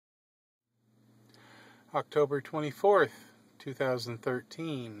October 24th,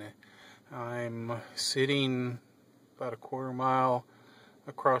 2013. I'm sitting about a quarter mile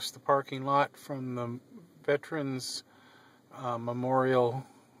across the parking lot from the Veterans Memorial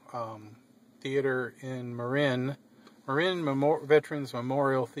Theater in Marin. Veterans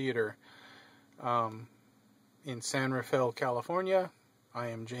Memorial Theater in San Rafael, California. I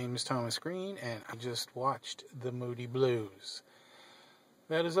am James Thomas Green, and I just watched the Moody Blues.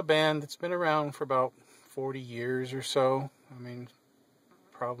 That is a band that's been around for about 40 years or so. I mean,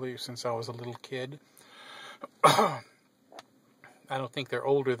 probably since I was a little kid. I don't think they're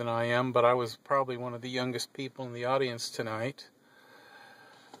older than I am, but I was probably one of the youngest people in the audience tonight.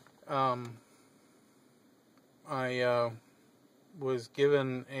 I was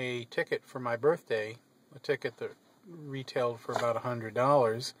given a ticket for my birthday, a ticket that retailed for about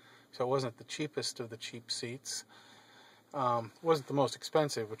 $100, so it wasn't the cheapest of the cheap seats. It wasn't the most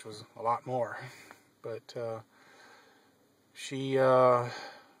expensive, which was a lot more, but she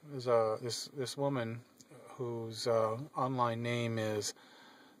is this woman whose online name is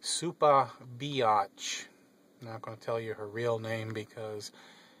Supah Beeotch. I'm not going to tell you her real name, because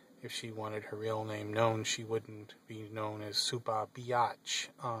if she wanted her real name known, she wouldn't be known as Supah Beeotch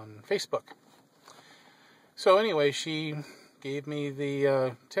on Facebook. So anyway, she gave me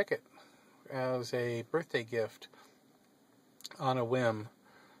the ticket as a birthday gift on a whim.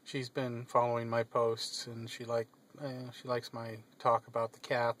 She's been following my posts, and she likes my talk about the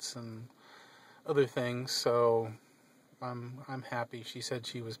cats and other things, so I'm happy. She said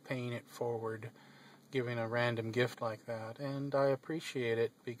she was paying it forward, giving a random gift like that, and I appreciate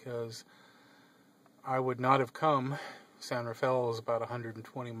it, because I would not have come. San Rafael is about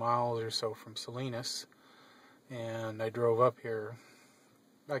 120 miles or so from Salinas, and I drove up here.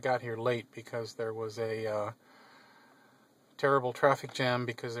 I got here late because there was a terrible traffic jam,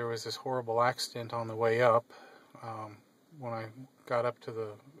 because there was this horrible accident on the way up. When I got up to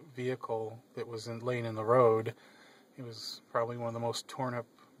the vehicle that was laying in the road, it was probably one of the most torn up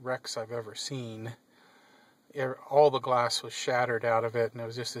wrecks I've ever seen. All the glass was shattered out of it, and it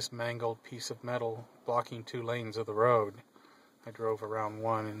was just this mangled piece of metal blocking 2 lanes of the road. I drove around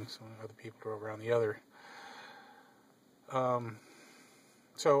one, and some other people drove around the other.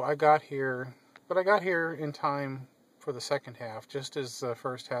 So I got here, but I got here in time for the second half, just as the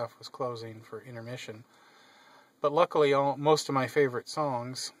first half was closing for intermission. But luckily, most of my favorite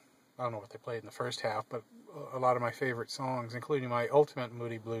songs, I don't know what they played in the first half, but a lot of my favorite songs, including my ultimate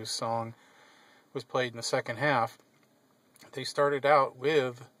Moody Blues song, was played in the second half. They started out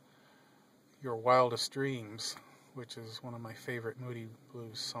with Your Wildest Dreams, which is one of my favorite Moody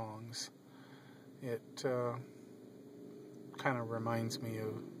Blues songs. It kind of reminds me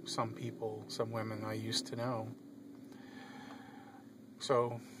of some people, some women I used to know.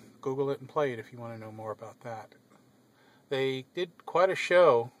 So Google it and play it if you want to know more about that. They did quite a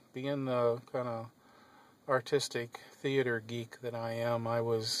show. Being the kind of artistic theater geek that I am,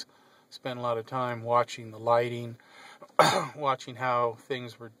 spent a lot of time watching the lighting, watching how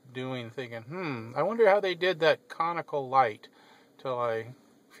things were doing, thinking, I wonder how they did that conical light, till I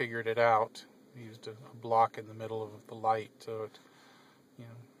figured it out. I used a block in the middle of the light, so it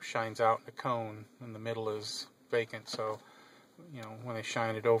shines out in a cone, and the middle is vacant, so when they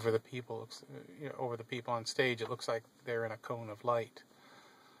shine it over the people, on stage, it looks like they're in a cone of light.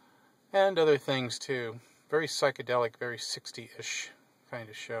 And other things too. Very psychedelic, very 60-ish kind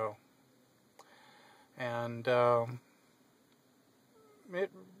of show. And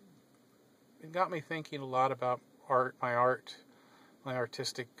it got me thinking a lot about my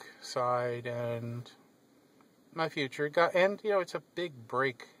artistic side, and my future. It's a big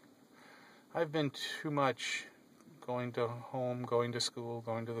break. I've been too much going to home, going to school,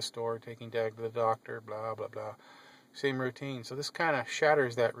 going to the store, taking Dad to the doctor, blah, blah, blah. Same routine. So this kind of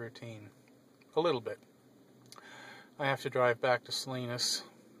shatters that routine a little bit. I have to drive back to Salinas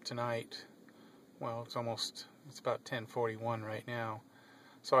tonight. Well, it's about 10:41 right now.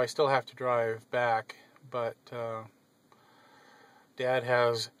 So I still have to drive back, but Dad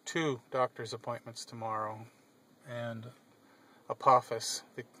has 2 doctor's appointments tomorrow, and Apophis,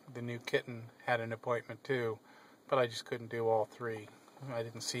 the new kitten, had an appointment too, but I just couldn't do all 3. I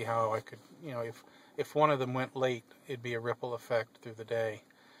didn't see how I could, if one of them went late, it'd be a ripple effect through the day.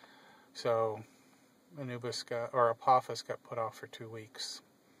 So Apophis got put off for 2 weeks.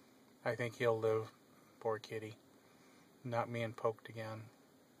 I think he'll live, poor kitty, not being poked again.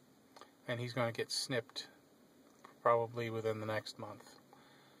 And he's going to get snipped probably within the next month,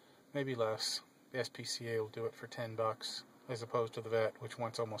 maybe less. The SPCA will do it for $10, as opposed to the vet, which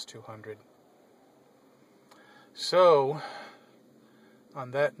wants almost $200. So,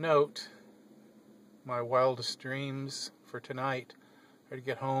 on that note, my wildest dreams for tonight are to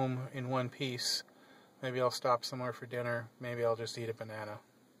get home in one piece. Maybe I'll stop somewhere for dinner. Maybe I'll just eat a banana.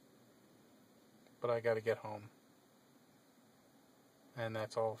 But I got to get home. And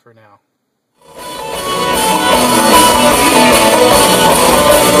that's all for now.